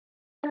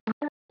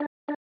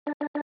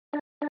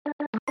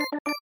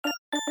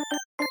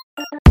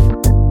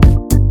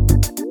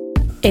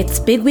It's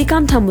Big Week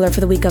on Tumblr for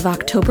the week of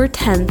October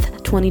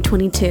 10th,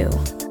 2022.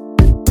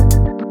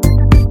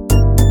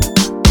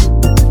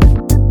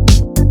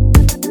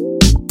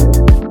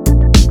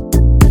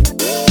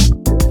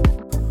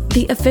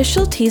 The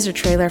official teaser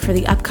trailer for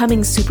the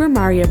upcoming Super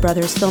Mario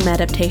Bros. Film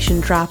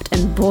adaptation dropped,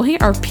 and boy,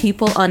 are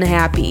people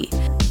unhappy.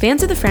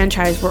 Fans of the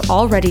franchise were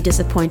already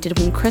disappointed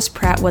when Chris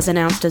Pratt was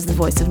announced as the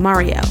voice of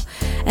Mario.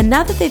 And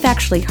now that they've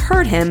actually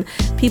heard him,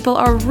 people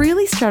are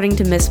really starting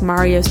to miss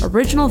Mario's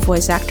original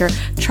voice actor,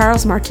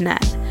 Charles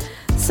Martinet.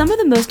 Some of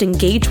the most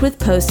engaged with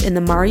posts in the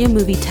Mario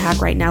movie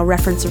tag right now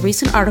reference a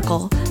recent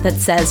article that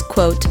says,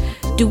 quote,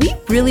 "Do we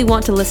really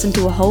want to listen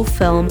to a whole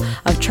film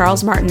of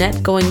Charles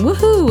Martinet going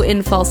woohoo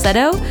in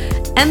falsetto?"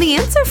 And the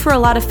answer for a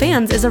lot of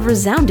fans is a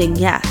resounding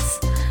yes.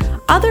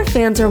 Other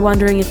fans are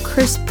wondering if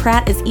Chris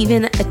Pratt is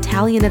even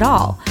Italian at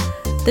all.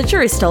 The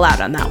jury's still out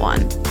on that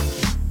one.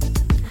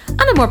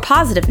 On a more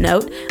positive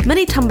note,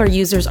 many Tumblr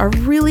users are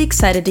really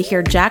excited to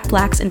hear Jack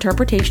Black's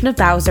interpretation of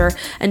Bowser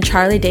and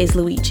Charlie Day's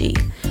Luigi.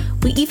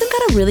 We even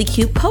got a really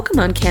cute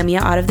Pokemon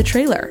cameo out of the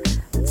trailer.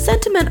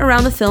 Sentiment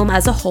around the film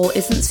as a whole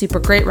isn't super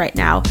great right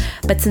now,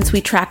 but since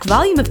we track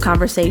volume of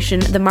conversation,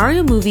 the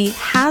Mario movie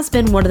has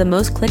been one of the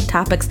most clicked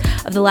topics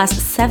of the last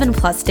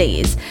 7+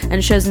 days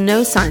and shows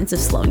no signs of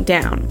slowing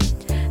down.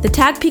 The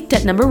tag peaked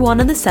at number 1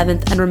 on the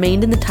 7th and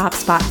remained in the top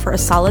spot for a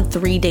solid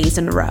 3 days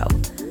in a row.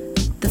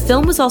 The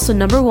film was also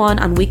number 1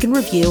 on Week in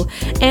Review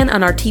and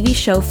on our TV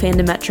show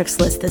Fandometrics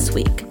list this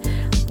week.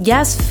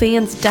 Yes,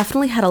 fans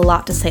definitely had a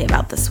lot to say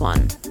about this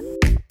one.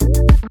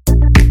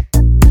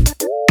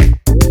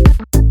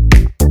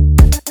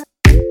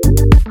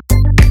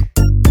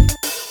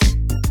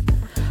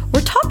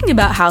 We're talking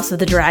about House of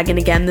the Dragon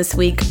again this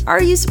week.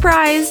 Are you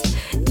surprised?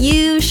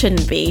 You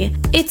shouldn't be.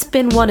 It's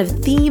been one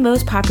of the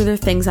most popular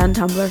things on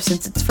Tumblr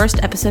since its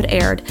first episode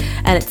aired,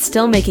 and it's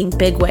still making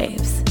big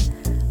waves.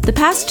 The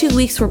past 2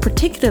 weeks were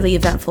particularly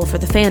eventful for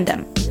the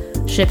fandom.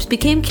 Ships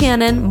became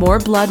canon, more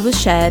blood was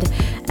shed,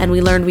 and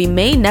we learned we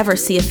may never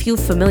see a few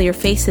familiar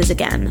faces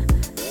again.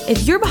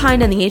 If you're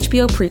behind on the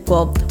HBO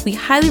prequel, we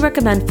highly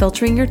recommend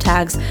filtering your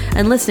tags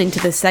and listening to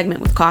this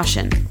segment with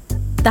caution.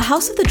 The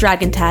House of the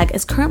Dragon tag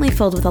is currently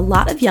filled with a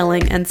lot of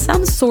yelling and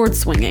some sword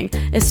swinging,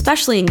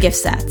 especially in gift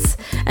sets,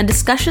 and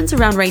discussions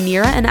around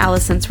Rhaenyra and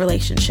Alicent's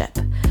relationship.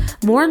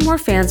 More and more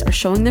fans are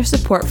showing their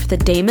support for the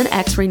Daemon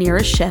x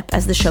Rhaenyra ship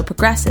as the show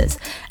progresses,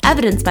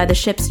 evidenced by the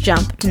ship's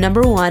jump to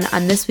number 1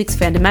 on this week's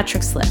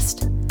Fandometrics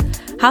list.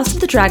 House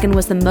of the Dragon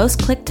was the most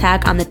clicked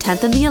tag on the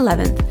 10th and the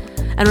 11th,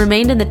 and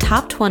remained in the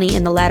top 20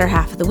 in the latter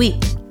half of the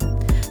week.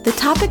 The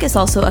topic is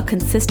also a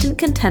consistent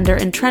contender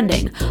in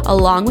trending,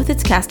 along with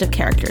its cast of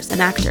characters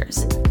and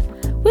actors.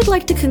 We'd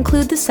like to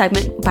conclude this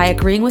segment by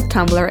agreeing with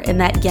Tumblr in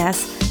that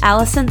yes,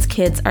 Alicent's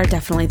kids are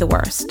definitely the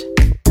worst.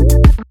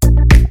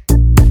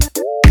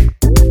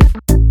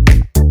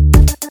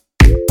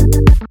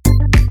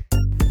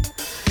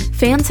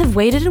 Fans have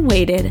waited and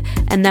waited,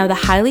 and now the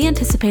highly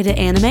anticipated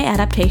anime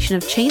adaptation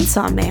of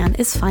Chainsaw Man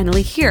is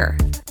finally here.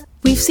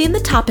 We've seen the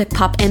topic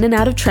pop in and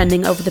out of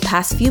trending over the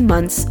past few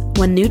months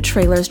when new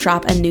trailers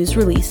drop and news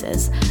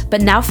releases,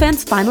 but now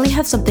fans finally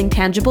have something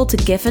tangible to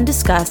gif and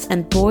discuss,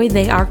 and boy,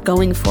 they are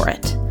going for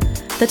it.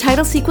 The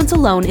title sequence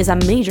alone is a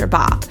major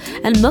bop,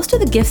 and most of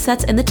the gif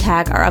sets in the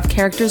tag are of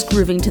characters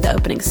grooving to the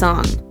opening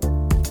song.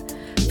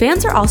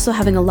 Fans are also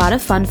having a lot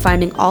of fun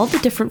finding all the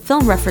different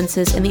film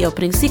references in the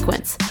opening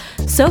sequence.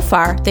 So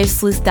far, they've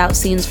sleuthed out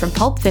scenes from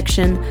Pulp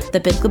Fiction, The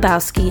Big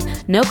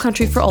Lebowski, No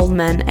Country for Old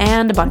Men,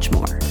 and a bunch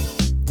more.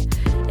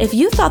 If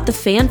you thought the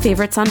fan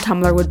favorites on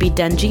Tumblr would be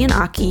Denji and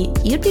Aki,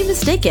 you'd be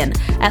mistaken,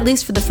 at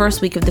least for the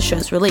first week of the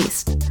show's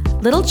release.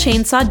 Little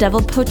Chainsaw Devil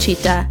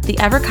Pochita, the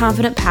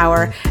ever-confident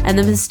Power, and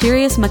the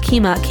mysterious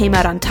Makima came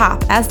out on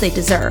top, as they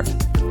deserve.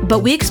 But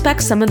we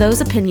expect some of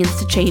those opinions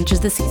to change as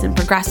the season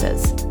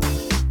progresses.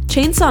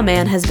 Chainsaw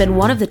Man has been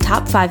one of the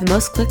top 5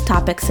 most clicked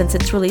topics since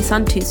its release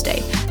on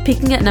Tuesday,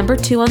 peaking at number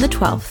 2 on the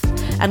 12th,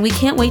 and we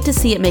can't wait to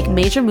see it make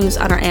major moves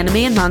on our anime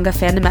and manga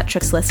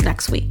Fandometrics list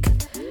next week.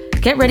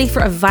 Get ready for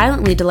a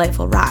violently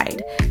delightful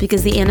ride,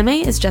 because the anime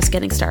is just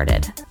getting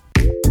started.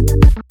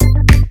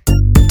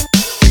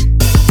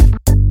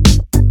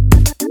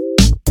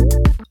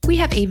 We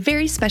have a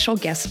very special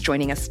guest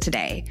joining us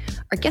today.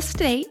 Our guest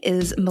today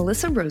is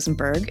Melissa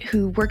Rosenberg,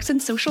 who works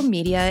in social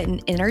media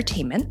and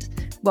entertainment.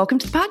 Welcome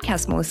to the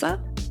podcast, Melissa.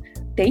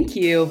 Thank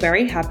you.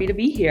 Very happy to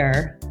be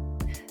here.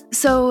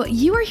 So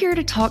you are here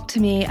to talk to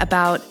me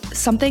about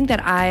something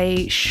that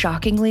I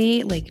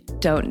shockingly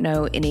don't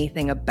know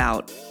anything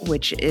about,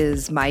 which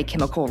is My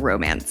Chemical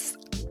Romance.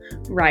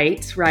 Right.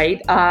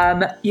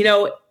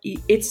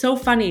 It's so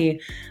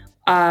funny.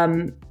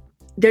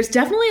 There's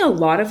definitely a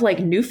lot of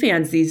new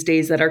fans these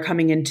days that are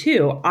coming in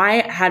too.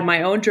 I had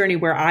my own journey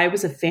where I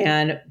was a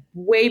fan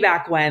way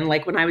back when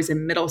I was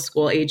in middle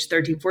school, age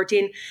 13,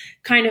 14,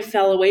 kind of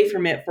fell away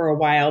from it for a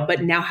while,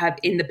 but now have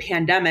in the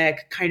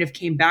pandemic kind of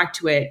came back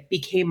to it,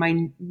 became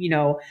my,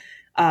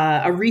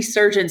 a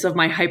resurgence of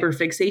my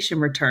hyperfixation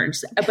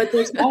returns. But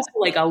there's also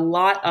a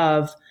lot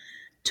of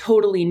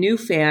totally new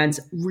fans,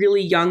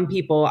 really young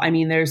people. I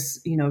mean, there's,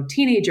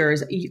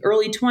 teenagers,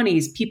 early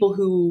 20s, people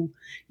who,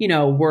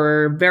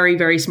 were very,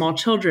 very small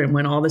children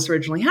when all this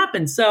originally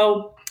happened.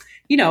 So,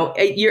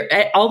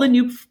 all the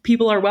new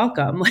people are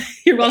welcome.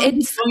 You're welcome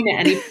to join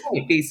at any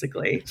point,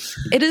 basically.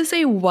 It is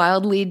a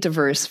wildly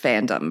diverse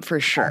fandom for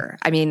sure.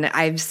 I mean,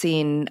 I've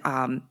seen,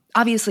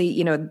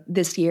 obviously,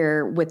 this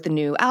year with the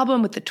new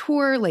album, with the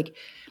tour, like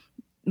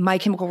My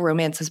Chemical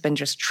Romance has been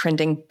just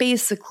trending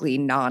basically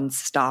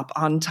nonstop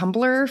on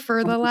Tumblr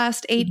for the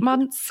last 8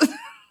 months.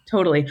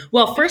 Totally.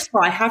 Well, first of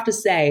all, I have to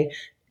say,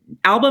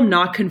 album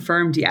not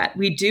confirmed yet.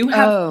 We do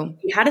have,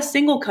 we had a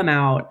single come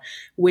out,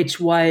 which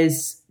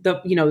was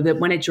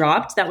when it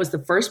dropped, that was the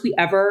first we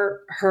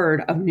ever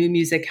heard of new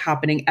music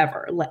happening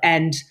ever.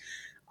 And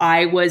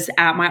I was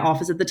at my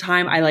office at the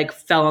time. I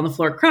fell on the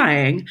floor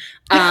crying,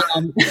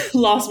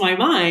 lost my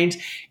mind.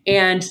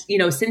 And,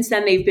 since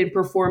then they've been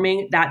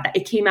performing that.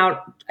 It came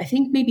out, I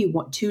think maybe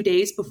 2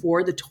 days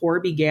before the tour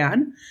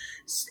began.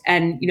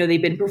 And,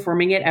 they've been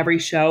performing it every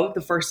show.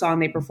 The first song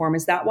they perform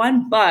is that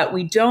one, but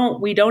we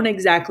don't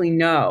exactly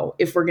know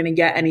if we're going to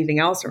get anything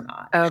else or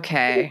not.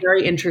 Okay. It's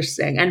very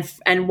interesting.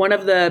 And one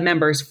of the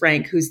members,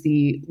 Frank, who's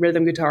the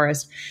rhythm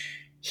guitarist,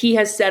 he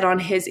has said on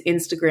his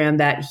Instagram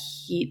that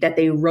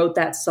they wrote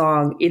that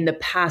song in the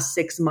past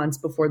 6 months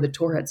before the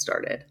tour had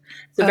started.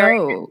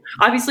 So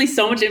obviously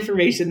so much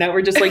information that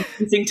we're just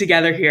piecing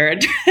together here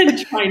and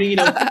trying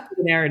to, put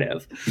the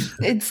narrative.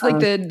 It's like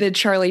the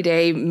Charlie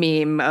Day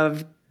meme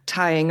of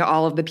tying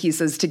all of the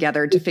pieces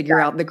together to figure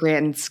out the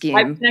grand scheme.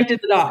 I've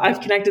connected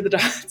the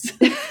dots.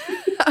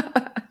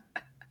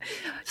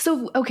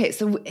 So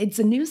it's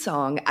a new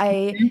song.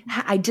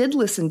 I did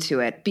listen to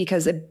it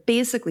because it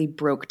basically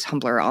broke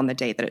Tumblr on the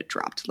day that it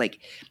dropped.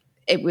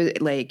 It was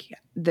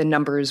the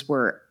numbers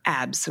were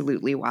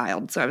absolutely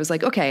wild. So I was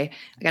like, okay,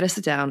 I got to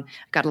sit down,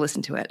 I got to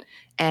listen to it.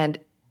 And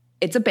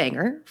it's a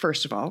banger,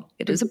 first of all.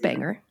 It is a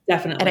banger.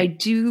 Definitely. And I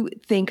do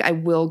think I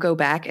will go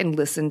back and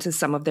listen to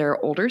some of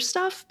their older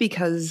stuff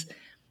because,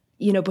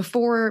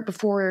 before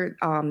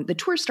the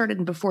tour started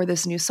and before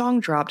this new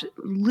song dropped,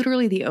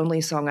 literally the only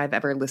song I've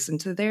ever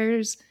listened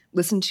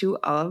to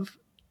of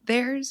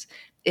theirs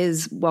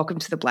is Welcome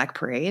to the Black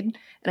Parade.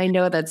 And I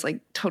know that's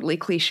totally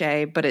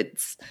cliche, but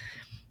it's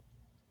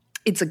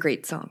a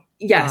great song.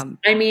 Yes.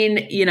 I mean,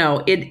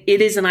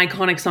 it is an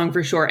iconic song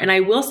for sure. And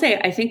I will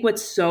say, I think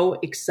what's so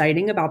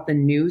exciting about the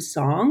new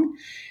song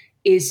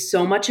is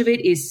so much of it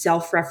is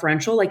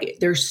self-referential.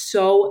 There's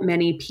so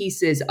many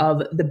pieces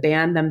of the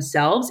band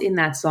themselves in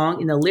that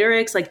song, in the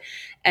lyrics,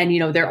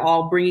 and they're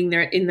all bringing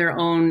their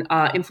own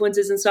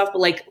influences and stuff.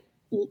 But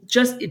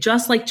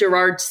just like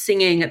Gerard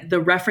singing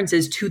the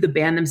references to the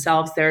band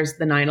themselves, there's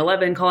the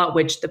 9/11 call out,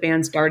 which the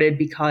band started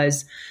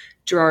because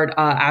Gerard,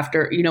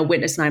 after,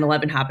 witnessed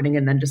 9/11 happening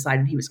and then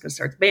decided he was going to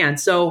start the band.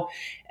 So,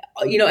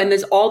 and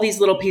there's all these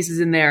little pieces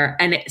in there.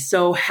 And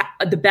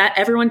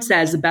everyone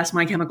says the best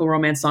My Chemical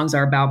Romance songs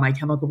are about My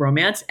Chemical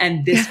Romance.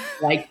 And this,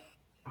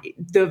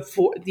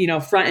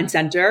 front and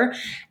center.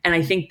 And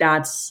I think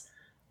that's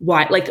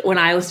why, when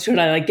I listen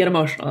to it, I get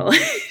emotional.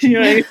 You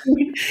know what I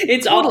mean?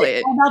 It's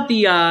totally. all about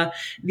the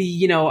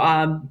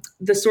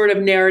sort of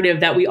narrative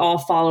that we all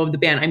follow of the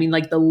band. I mean,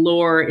 the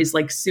lore is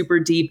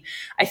super deep.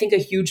 I think a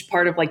huge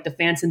part of the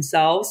fans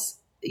themselves,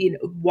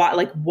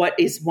 what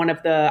is one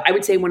of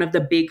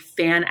the big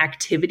fan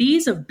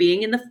activities of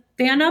being in the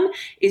fandom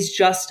is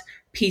just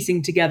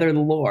piecing together the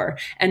lore.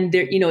 And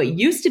there, it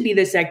used to be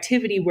this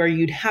activity where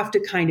you'd have to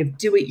kind of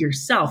do it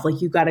yourself.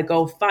 You got to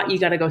go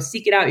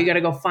seek it out. You got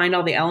to go find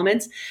all the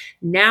elements.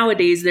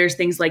 Nowadays, there's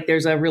things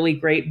there's a really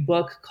great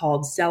book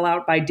called Sell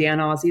Out by Dan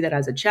Ozzie that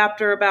has a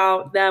chapter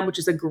about them, which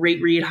is a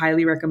great read.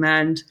 Highly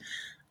recommend.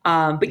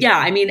 But yeah,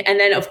 I mean, and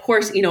then of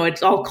course,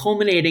 it's all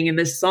culminating in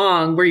this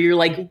song where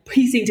you're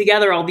piecing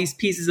together all these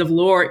pieces of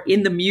lore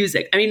in the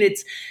music. I mean,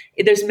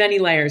 there's many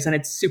layers and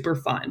it's super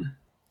fun.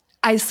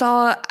 I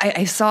saw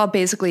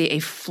basically a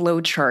flow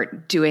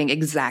chart doing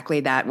exactly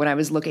that when I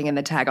was looking in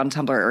the tag on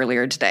Tumblr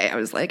earlier today. I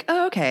was like,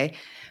 oh, okay.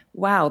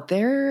 Wow,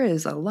 there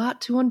is a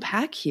lot to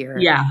unpack here.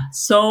 Yeah,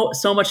 so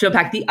much to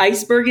unpack. The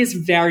iceberg is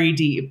very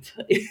deep,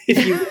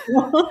 if you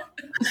will.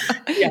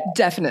 Yeah.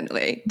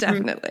 Definitely.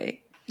 Mm-hmm.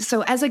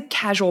 So as a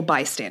casual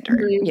bystander,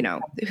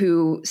 mm-hmm.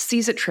 Who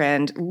sees a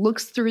trend,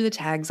 looks through the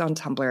tags on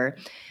Tumblr,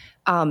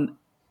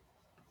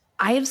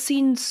 I have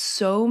seen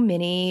so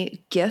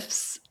many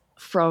GIFs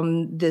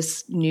from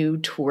this new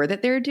tour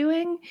that they're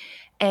doing,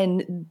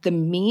 and the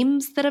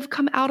memes that have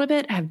come out of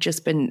it have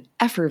just been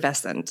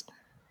effervescent.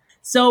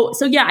 So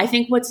yeah, I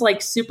think what's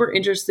super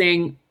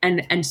interesting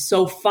and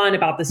so fun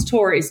about this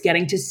tour is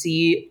getting to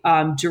see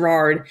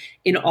Gerard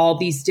in all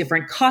these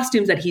different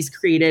costumes that he's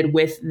created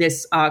with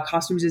this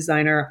costume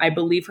designer. I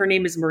believe her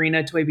name is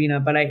Marina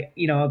Toibina, but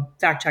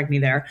fact check me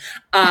there.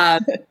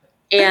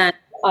 And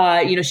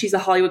she's a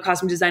Hollywood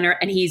costume designer,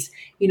 and he's,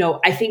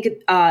 I think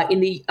on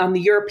the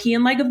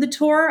European leg of the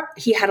tour,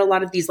 he had a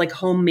lot of these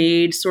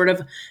homemade sort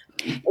of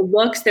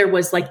looks. There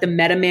was the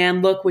Meta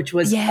Man look, which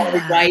was all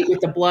white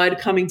with the blood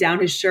coming down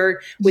his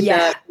shirt with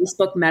the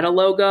Facebook Meta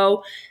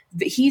logo.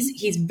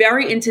 he's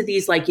very into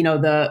these, like, you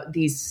know,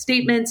 these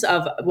statements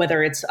of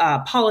whether it's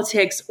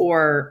politics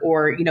or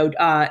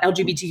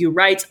LGBTQ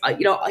rights.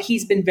 You know,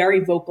 he's been very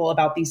vocal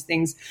about these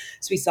things.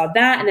 So we saw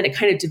that, and then it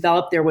kind of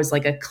developed. There was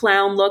like a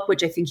clown look,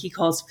 which I think he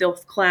calls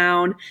filth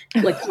clown,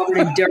 like covered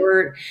in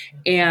dirt.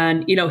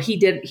 And you know, he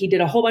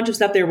did a whole bunch of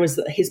stuff. There was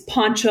his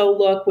poncho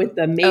look with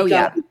the makeup. Oh,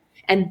 yeah.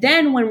 And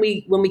then when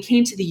we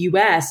came to the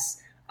US,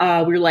 we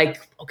were like,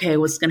 okay,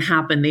 what's going to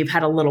happen? They've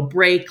had a little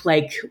break.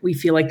 Like, we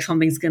feel like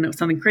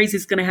something crazy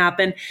is going to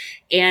happen.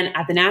 And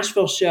at the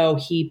Nashville show,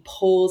 he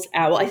pulls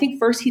out, well, I think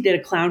first he did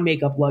a clown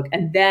makeup look.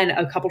 And then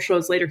a couple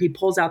shows later, he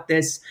pulls out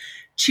this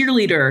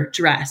cheerleader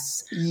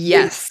dress.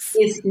 Yes.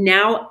 Is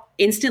now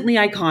instantly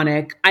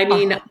iconic. I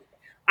mean,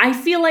 I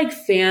feel like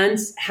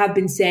fans have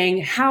been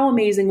saying, how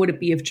amazing would it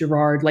be if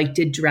Gerard like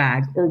did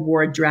drag or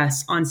wore a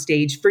dress on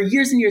stage for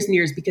years and years and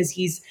years, because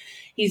he's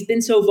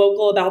been so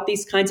vocal about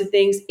these kinds of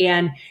things,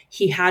 and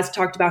he has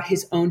talked about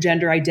his own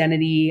gender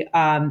identity.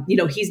 You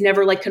know, he's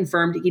never like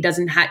confirmed he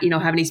doesn't have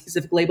any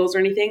specific labels or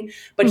anything,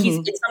 but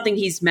it's something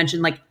he's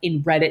mentioned like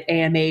in Reddit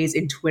AMAs,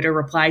 in Twitter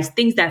replies,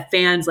 things that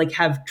fans like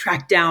have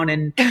tracked down,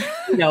 and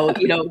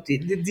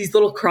these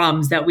little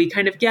crumbs that we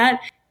kind of get.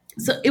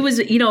 So it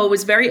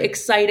was very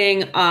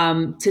exciting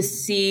to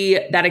see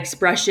that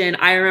expression.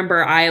 I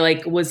remember I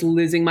like was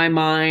losing my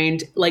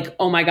mind, like,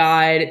 oh my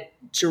God,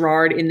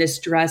 Gerard in this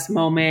dress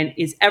moment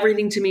is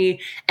everything to me.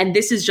 And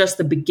this is just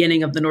the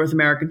beginning of the North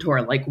American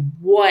tour. Like,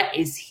 what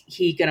is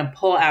he going to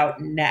pull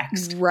out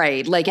next?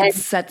 Right. Like, it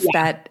sets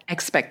that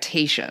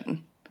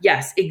expectation.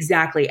 Yes,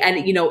 exactly.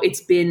 And, you know,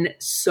 it's been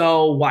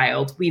so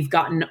wild. We've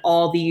gotten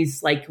all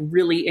these like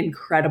really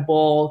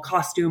incredible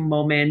costume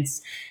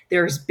moments.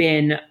 There's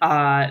been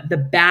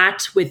the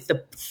bat with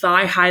the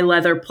thigh-high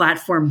leather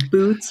platform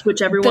boots,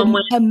 which everyone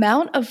went. The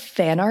amount of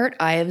fan art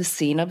I have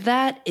seen of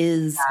that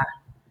is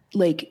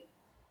like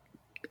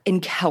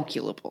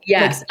incalculable.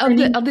 Yes,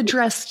 like, of the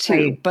dress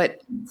too,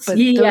 but those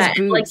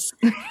boots.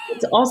 Like,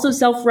 it's also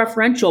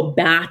self-referential.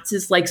 Bats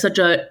is like such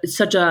a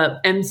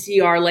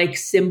MCR like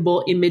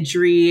symbol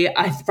imagery.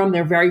 From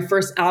their very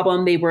first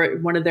album, they were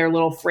one of their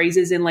little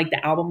phrases in like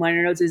the album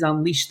liner notes is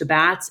 "Unleash the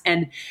Bats,"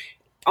 and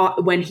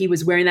when he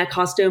was wearing that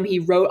costume, he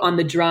wrote on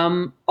the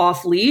drum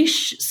 "off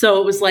leash."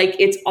 So it was like,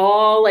 it's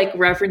all like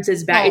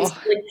references back. It's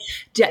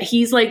like,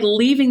 he's like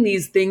leaving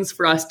these things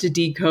for us to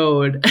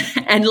decode.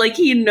 And like,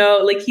 it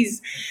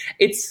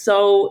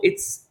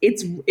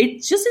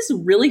just is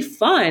really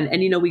fun.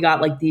 And, you know, we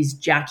got like these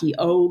Jackie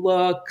O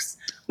looks.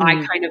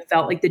 I kind of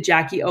felt like the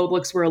Jackie O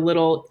looks were a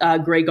little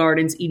Grey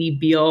Gardens, Edie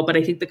Beale, but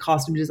I think the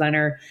costume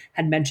designer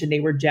had mentioned they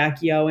were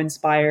Jackie O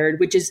inspired,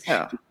 which is,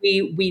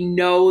 we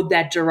know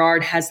that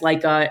Gerard has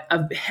like a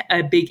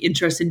big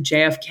interest in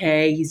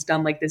JFK. He's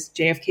done like this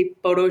JFK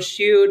photo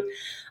shoot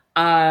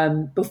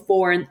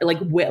before, like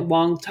a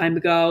long time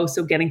ago.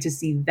 So getting to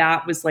see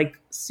that was like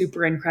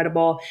super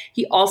incredible.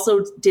 He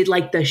also did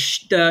like the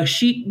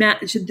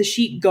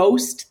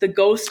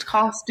ghost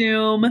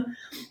costume.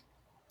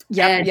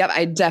 Yep.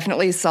 I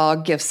definitely saw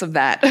gifs of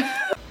that.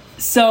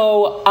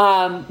 So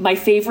my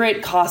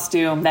favorite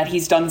costume that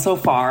he's done so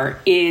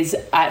far is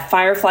at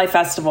Firefly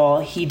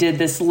Festival. He did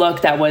this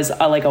look that was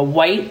like a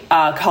white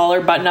collar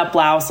button-up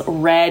blouse,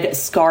 red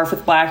scarf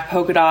with black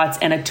polka dots,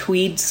 and a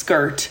tweed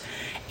skirt,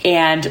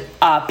 and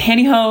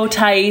pantyhose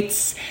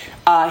tights,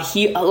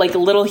 like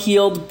little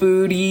heeled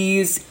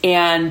booties,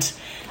 and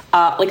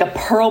like a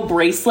pearl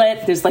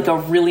bracelet. There's like a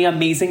really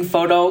amazing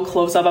photo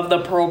close up of the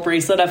pearl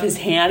bracelet of his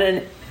hand,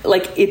 and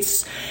like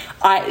it's,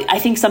 I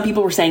think some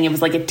people were saying it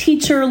was like a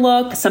teacher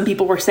look. Some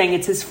people were saying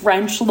it's his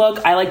French look.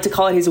 I like to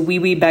call it his wee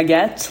wee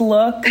baguette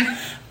look,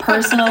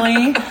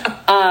 personally.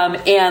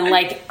 And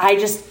like, I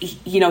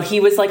just, you know, he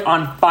was like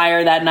on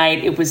fire that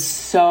night. It was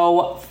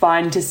so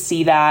fun to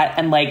see that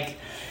and like,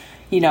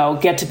 you know,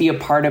 get to be a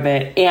part of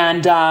it.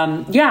 And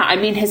I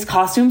mean, his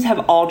costumes have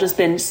all just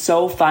been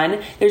so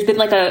fun. There's been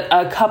like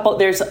a couple,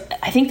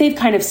 I think they've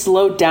kind of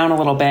slowed down a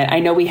little bit.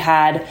 I know we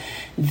had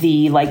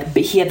he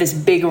had this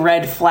big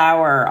red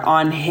flower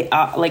on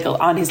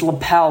on his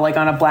lapel, like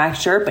on a black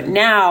shirt. But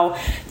now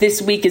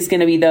this week is going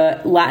to be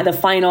the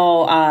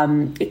final.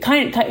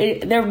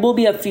 There will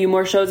be a few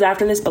more shows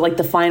after this, but like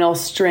the final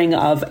string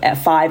of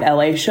 5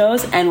 LA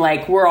shows, and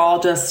like we're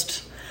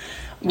just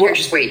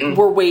waiting.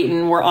 We're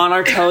waiting. We're on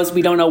our toes.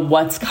 We don't know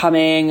what's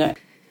coming.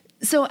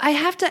 So I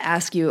have to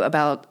ask you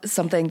about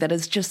something that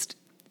is just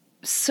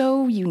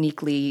so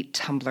uniquely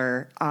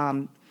Tumblr.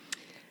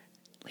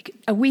 Like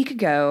a week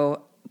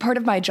ago, part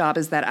of my job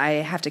is that I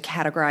have to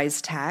categorize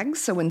tags.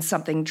 So when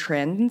something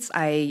trends,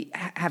 I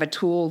have a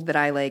tool that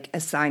I like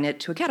assign it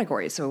to a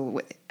category.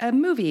 So a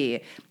movie,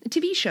 a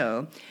TV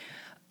show,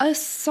 a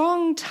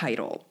song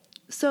title.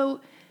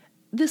 So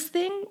this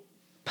thing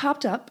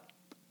popped up,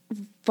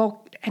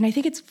 and I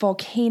think it's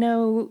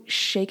Volcano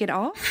Shake It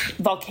Off.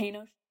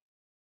 Volcano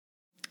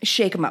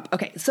Shake 'em Up.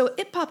 Okay, so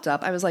it popped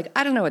up. I was like,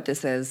 I don't know what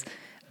this is.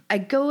 I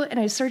go and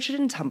I search it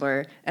in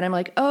Tumblr, and I'm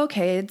like, oh,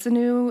 okay, it's a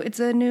new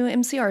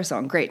MCR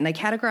song. Great. And I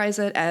categorize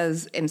it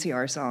as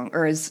MCR song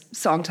or as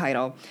song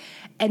title.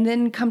 And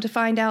then come to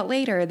find out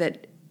later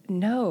that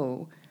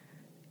no,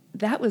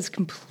 that was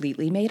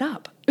completely made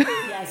up.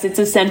 Yes, it's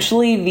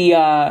essentially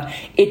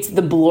it's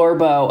the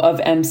Blorbo of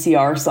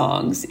MCR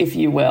songs, if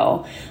you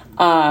will.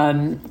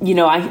 You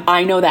know,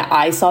 I know that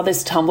I saw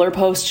this Tumblr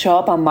post show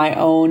up on my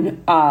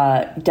own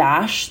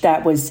dash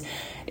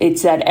it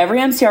said, every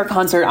MCR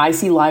concert I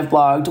see live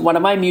blogged. One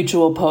of my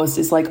mutual posts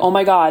is like, oh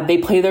my God, they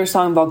play their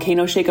song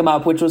Volcano Shake 'Em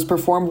Up, which was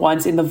performed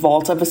once in the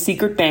vault of a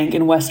secret bank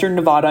in Western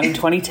Nevada in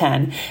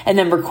 2010, and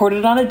then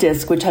recorded on a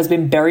disc, which has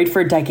been buried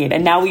for a decade.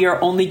 And now we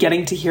are only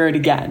getting to hear it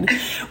again,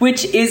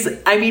 which is,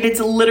 I mean,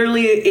 it's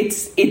literally,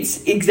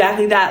 it's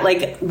exactly that.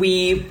 Like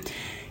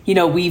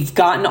we've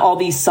gotten all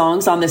these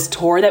songs on this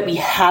tour that we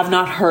have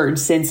not heard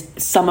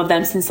some of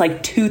them since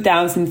like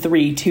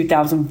 2003,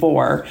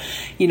 2004,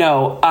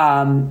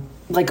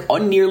 like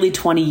nearly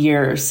 20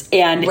 years.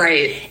 And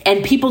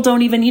people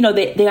don't even,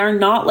 they are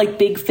not like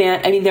big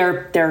fan. I mean,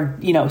 they're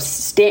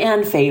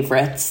stan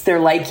favorites. They're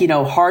like,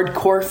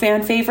 hardcore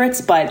fan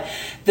favorites, but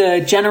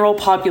the general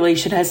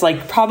population has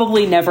like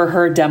probably never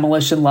heard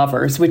Demolition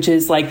Lovers, which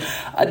is like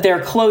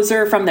their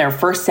closer from their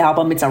first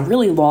album. It's a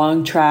really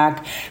long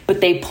track,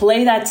 but they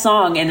play that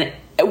song and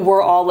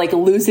we're all like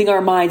losing our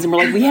minds, and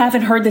we're like, we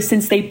haven't heard this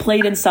since they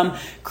played in some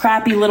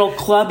crappy little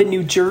club in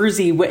New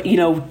Jersey,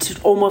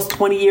 almost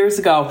 20 years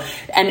ago.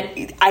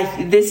 And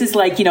this is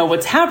like,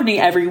 what's happening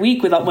every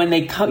week when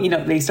they come,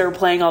 they start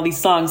playing all these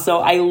songs.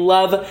 So I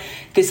love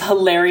this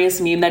hilarious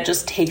meme that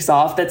just takes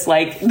off. That's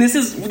like, this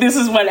is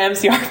what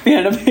MCR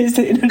fandom is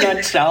in a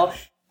nutshell.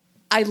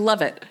 I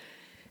love it.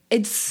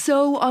 It's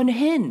so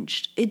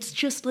unhinged. It's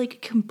just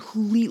like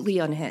completely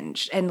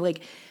unhinged. And like,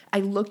 I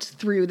looked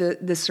through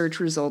the search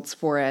results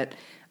for it,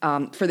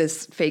 for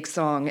this fake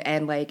song,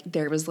 and like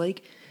there was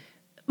like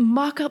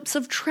mock-ups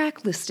of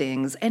track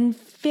listings and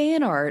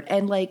fan art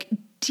and like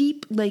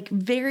deep, like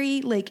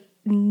very like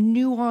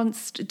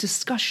nuanced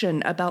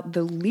discussion about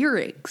the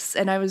lyrics.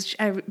 And I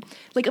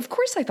like, of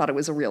course I thought it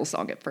was a real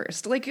song at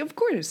first. Like, of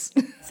course.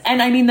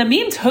 And I mean, the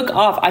meme took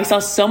off. I saw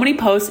so many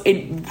posts.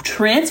 It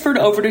transferred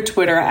over to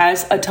Twitter,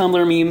 as a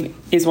Tumblr meme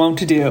is wont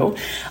to do.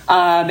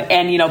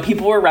 And,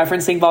 people were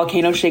referencing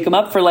Volcano Shake 'Em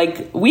Up for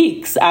like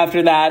weeks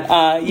after that.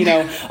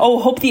 Oh,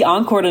 hope the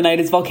encore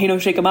tonight is Volcano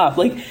Shake 'Em Up.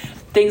 Like,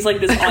 things like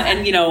this.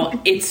 And,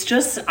 it's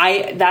just,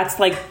 that's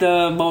like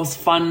the most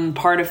fun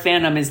part of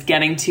fandom, is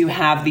getting to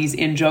have these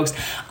in-jokes.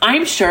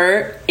 I'm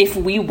sure if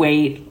we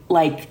wait,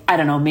 like, I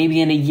don't know,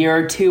 maybe in a year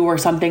or two or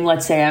something,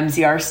 let's say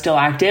MCR is still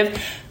active,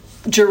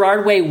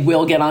 Gerard Way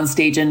will get on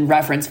stage and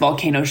reference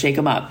Volcano Shake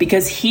 'Em Up,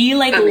 because he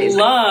like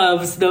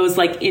loves those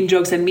like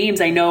in-jokes and memes.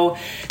 I know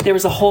there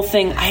was a whole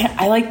thing,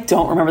 I like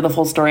don't remember the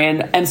full story,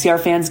 and MCR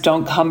fans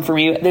don't come for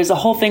me. There's a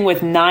whole thing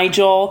with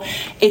Nigel,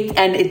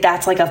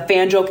 that's like a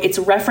fan joke. It's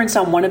referenced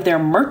on one of their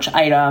merch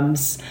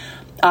items,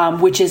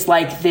 which is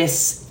like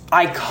this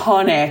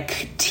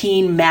iconic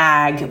teen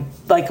mag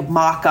like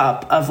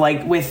mock-up of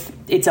like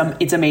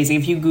it's amazing.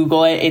 If you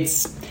Google it,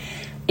 it's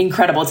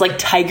incredible. It's like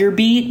Tiger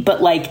Beat,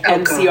 but like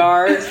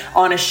MCR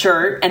on a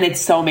shirt, and it's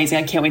so amazing.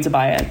 I can't wait to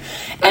buy it.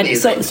 And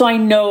so I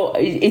know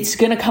it's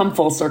gonna come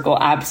full circle,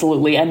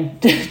 absolutely.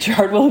 And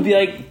Gerard will be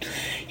like,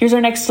 here's our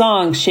next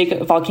song,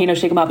 Volcano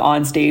Shake 'Em Up,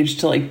 on stage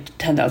to like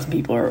 10,000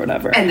 people or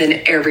whatever. And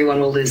then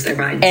everyone will lose their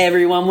minds.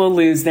 Everyone will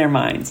lose their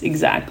minds,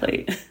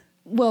 exactly.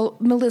 Well,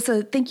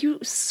 Melissa, thank you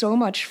so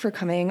much for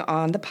coming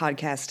on the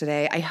podcast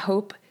today. I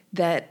hope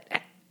that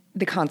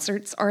the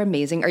concerts are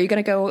amazing. Are you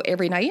going to go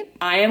every night?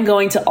 I am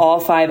going to all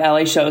 5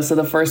 LA shows, so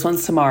the first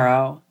one's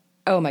tomorrow.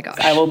 Oh my gosh.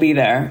 I will be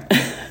there.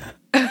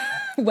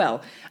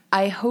 Well,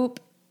 I hope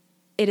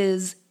it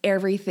is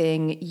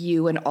everything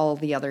you and all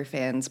the other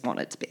fans want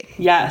it to be.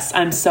 Yes,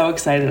 I'm so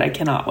excited. I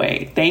cannot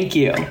wait. Thank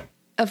you.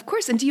 Of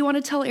course. And do you want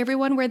to tell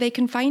everyone where they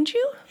can find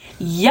you?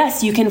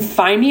 Yes, you can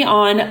find me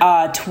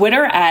on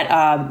Twitter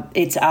at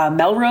it's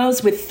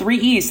Melrose with 3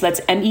 E's. So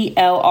that's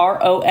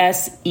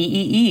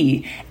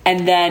MELROSEEE.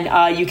 And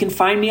then you can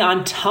find me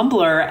on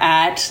Tumblr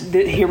at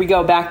here we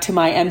go back to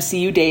my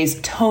MCU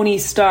days, Tony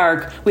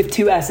Stark with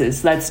 2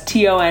 S's. That's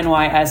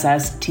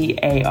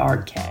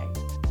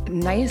TonySSTARK.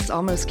 Nice,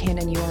 almost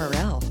canon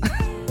URL.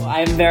 Well,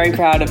 I'm very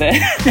proud of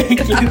it.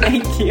 Thank you.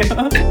 Thank you.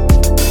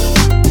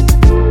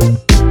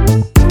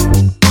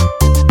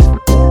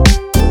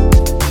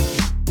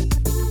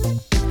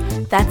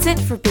 That's it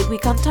for Big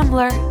Week on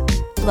Tumblr.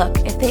 Look,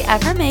 if they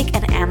ever make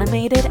an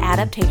animated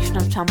adaptation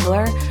of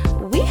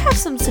Tumblr, we have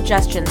some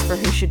suggestions for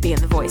who should be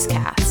in the voice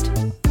cast.